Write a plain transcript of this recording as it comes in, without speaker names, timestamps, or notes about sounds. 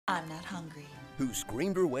I'm not hungry. Who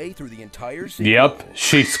screamed her way through the entire sequel. Yep,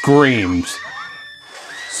 she screams.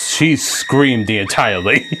 She screamed the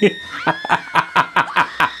entirely.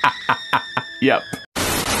 Yep.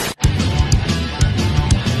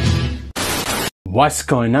 What's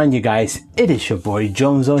going on, you guys? It is your boy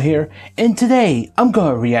Joneso here, and today I'm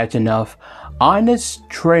gonna react enough on this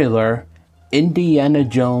trailer, Indiana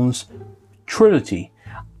Jones Trilogy.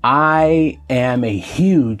 I am a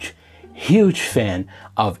huge fan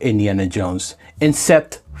of Indiana Jones,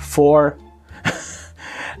 except for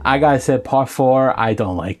I gotta say part 4, I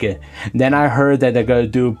don't like it. Then I heard that they're gonna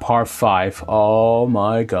do part 5. Oh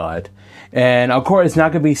my god. And of course it's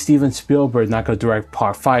not gonna be Steven Spielberg, not gonna direct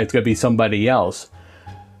part 5, it's gonna be somebody else.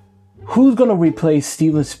 Who's gonna replace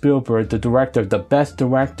Steven Spielberg, the director, the best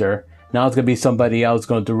director? Now it's gonna be somebody else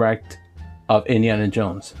gonna direct of Indiana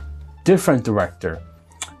Jones. Different director.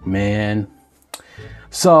 Man.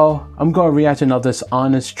 So, I'm going to react to this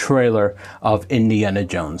honest trailer of Indiana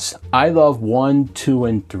Jones. I love 1, 2,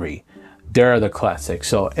 and 3. They're the classics.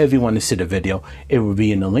 So, if you want to see the video, it will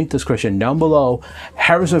be in the link description down below.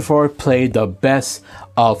 Harrison Ford played the best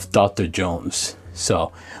of Dr. Jones.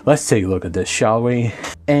 So, let's take a look at this, shall we?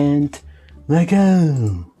 And, let's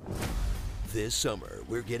go! This summer,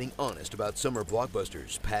 we're getting honest about summer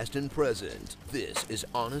blockbusters, past and present. This is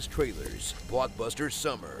Honest Trailers, Blockbuster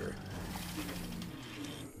Summer.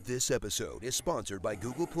 This episode is sponsored by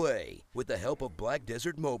Google Play with the help of Black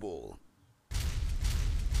Desert Mobile.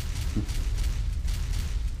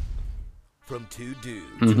 From two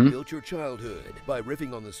dudes who built your childhood by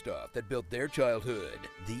riffing on the stuff that built their childhood,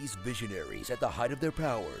 these visionaries at the height of their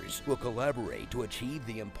powers will collaborate to achieve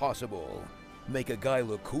the impossible. Make a guy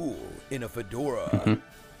look cool in a fedora.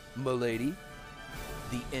 M'lady,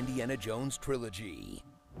 the Indiana Jones Trilogy.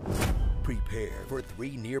 Prepare for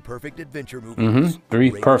 3 near-perfect adventure movies.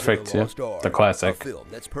 3 perfect, yeah. The classic. A film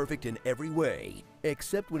that's perfect in every way,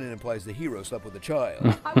 except when it implies the hero slept with a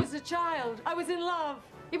child. I was a child. I was in love.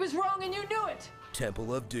 It was wrong and you knew it.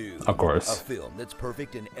 Temple of Doom. Of course. A film that's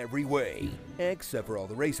perfect in every way, except for all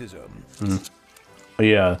the racism.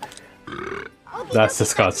 Yeah. That's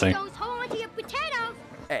disgusting.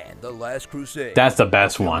 And The Last Crusade. That's the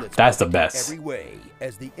best one. That's the best. Every way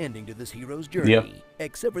as the ending to this hero's journey,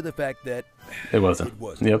 except for the fact that it wasn't.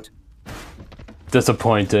 Yep.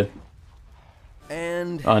 Disappointed.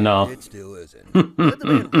 And oh no, it still isn't. Let the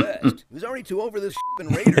man rest. He was already too old for this ***ing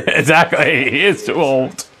Raider. Exactly, he is too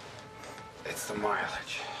old. It's the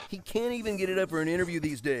mileage. He can't even get it up for an interview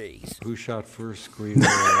these days. Who shot first, Screamer?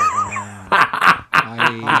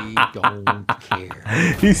 I don't care.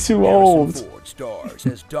 He's too old. Harrison Ford stars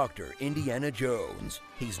as Dr. Indiana Jones.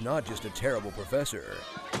 He's not just a terrible professor.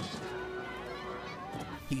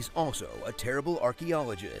 He's also a terrible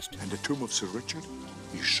archaeologist. And the tomb of Sir Richard?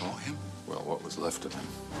 You saw him? Well, what was left of him?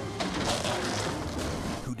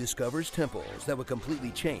 Who discovers temples that would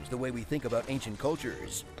completely change the way we think about ancient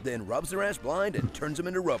cultures, then rubs their ass blind and turns them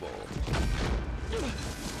into rubble.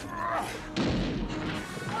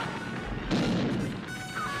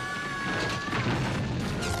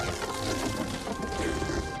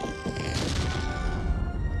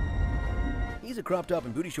 He's a crop top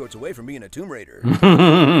and booty shorts away from being a Tomb Raider.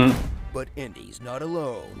 But Indy's not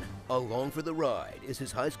alone. Along for the ride is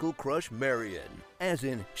his high school crush, Marion. As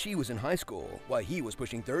in, she was in high school while he was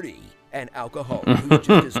pushing 30. An alcoholic who's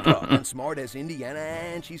just as tough and smart as Indiana,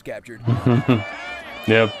 and she's captured.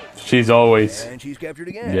 Yep, she's always. And she's captured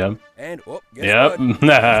again. Yep. And, oh, guess what?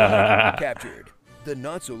 Captured. The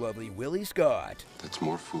not-so-lovely Willie Scott. That's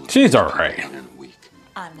more food. She's alright. In a week.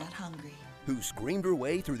 I'm not hungry. Who screamed her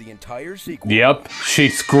way through the entire sequel. Yep, she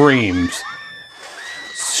screams.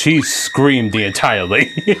 She screamed the entirely.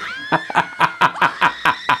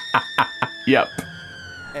 Yep.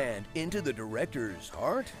 And into the director's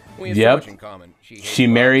heart. Yep. She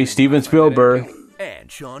married Steven Spielberg.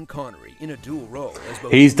 And Sean Connery in a dual role as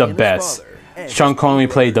both he's the Indiana's best. father Sean Connery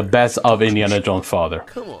played the best of Indiana Jones' father.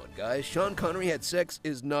 Come on, guys. Sean Connery had sex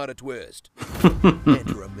is not a twist.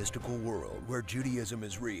 Enter a mystical world where Judaism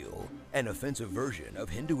is real, an offensive version of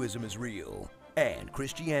Hinduism is real, and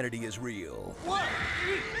Christianity is real.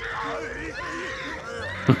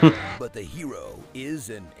 But the hero is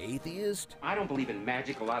an atheist? I don't believe in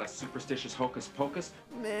magic, a lot of superstitious hocus pocus.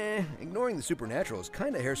 Meh, ignoring the supernatural is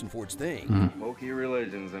kind of Harrison Ford's thing. Hokey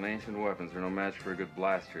religions and ancient weapons are no match for a good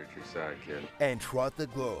blaster at your side, kid. And trot the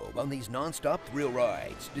globe on these non-stop thrill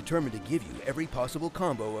rides, determined to give you every possible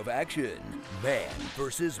combo of action. Man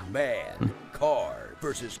versus man. car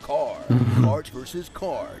versus car, cart versus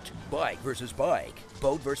cart, bike versus bike,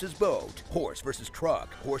 boat versus boat, horse versus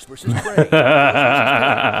truck, horse versus train,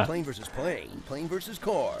 plane versus plane, plane versus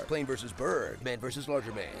car, plane versus bird, man versus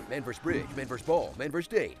larger man, man versus bridge, man versus ball, man versus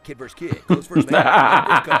date, kid versus kid, clothes versus man, man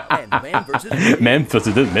versus cup, and man versus Man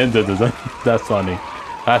versus this, man versus that. That's funny.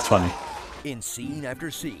 That's funny. In scene after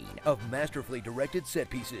scene of masterfully directed set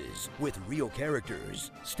pieces with real characters,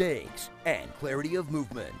 stakes, and clarity of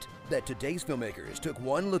movement that today's filmmakers took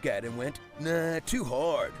one look at and went, nah, too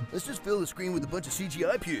hard. Let's just fill the screen with a bunch of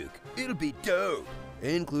CGI puke. It'll be dope.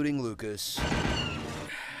 Including Lucas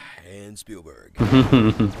and Spielberg.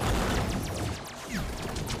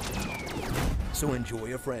 So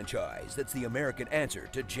enjoy a franchise that's the American answer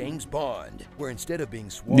to James Bond, where instead of being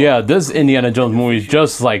swallowed, Yeah, this Indiana Jones movie is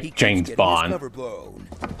just like James Bond.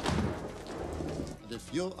 If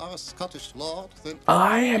you are a Scottish lord, then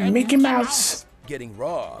I am Mickey Mouse. Getting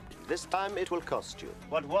robbed. This time it will cost you.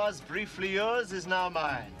 What was briefly yours is now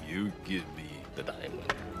mine. You give me the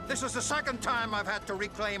diamond. this is the second time I've had to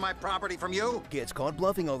reclaim my property from you. Gets caught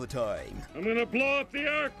bluffing all the time. I'm gonna blow up the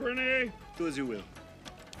ark, Renee. Do as you will.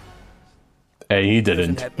 Hey, he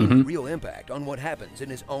Doesn't didn't. have any real impact on what happens in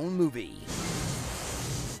his own movie.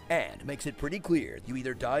 And makes it pretty clear you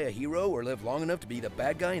either die a hero or live long enough to be the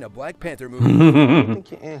bad guy in a Black Panther movie. I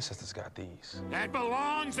think your ancestors got these. That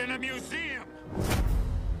belongs in a museum.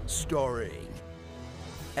 Starring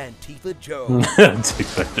Antifa Jones.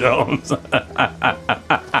 Antifa Jones.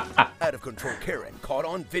 Out of control Karen caught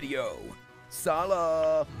on video.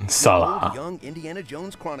 Salah. Salah. The old young Indiana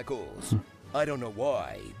Jones Chronicles. I don't know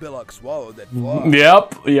why. Billock swallowed that fly.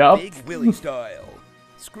 Yep. Big Willie style.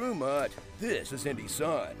 Screw Mutt. This is Indy's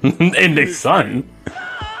son. Indy's son.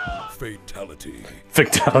 Fatality.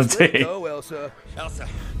 Fatality. Go, Elsa. Elsa.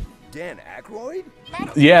 Dan Aykroyd?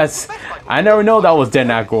 Yes. I never know that was Dan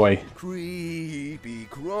Aykroyd. Creepy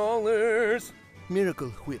crawlers. Miracle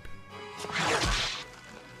Whip.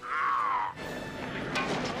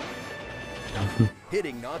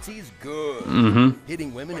 Hitting Nazis, good.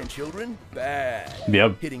 Hitting women and children, bad.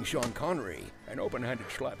 Yep. Hitting Sean Connery, an open-handed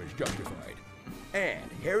slap is justified. And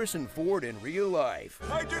Harrison Ford in real life.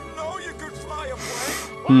 I didn't know you could fly a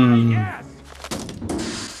plane. Yes.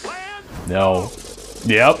 No.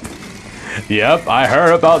 Yep. Yep, I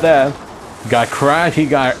heard about that. Got crashed, he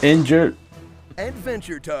got injured.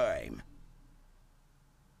 Adventure Time.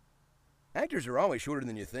 Actors are always shorter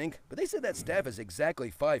than you think, but they said that staff is exactly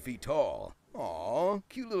 5 feet tall. Aw,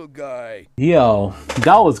 cute little guy. Yo,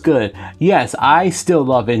 that was good. Yes, I still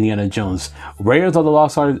love Indiana Jones. Raiders of the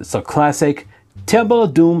Lost Ark, it's a classic. Temple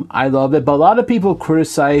of Doom, I love it, but a lot of people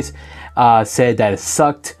criticize, said that it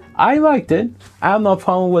sucked. I liked it. I have no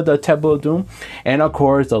problem with the Temple of Doom. And of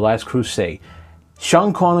course, The Last Crusade.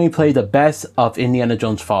 Sean Connery played the best of Indiana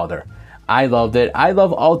Jones' father. I loved it. I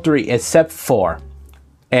love all three except 4.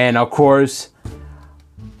 And of course,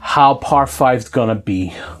 how part 5 is gonna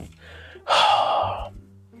be.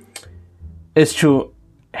 It's true.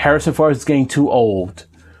 Harrison Ford is getting too old.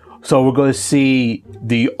 So we're going to see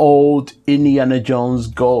the old Indiana Jones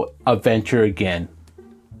go adventure again.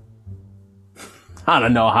 I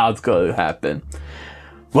don't know how it's going to happen.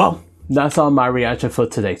 Well, that's all my reaction for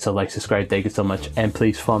today. So like, subscribe, thank you so much. And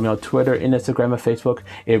please follow me on Twitter, Instagram, and Facebook.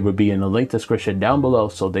 It will be in the link description down below.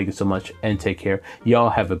 So thank you so much and take care.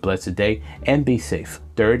 Y'all have a blessed day and be safe.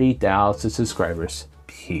 30,000 subscribers.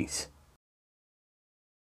 Peace.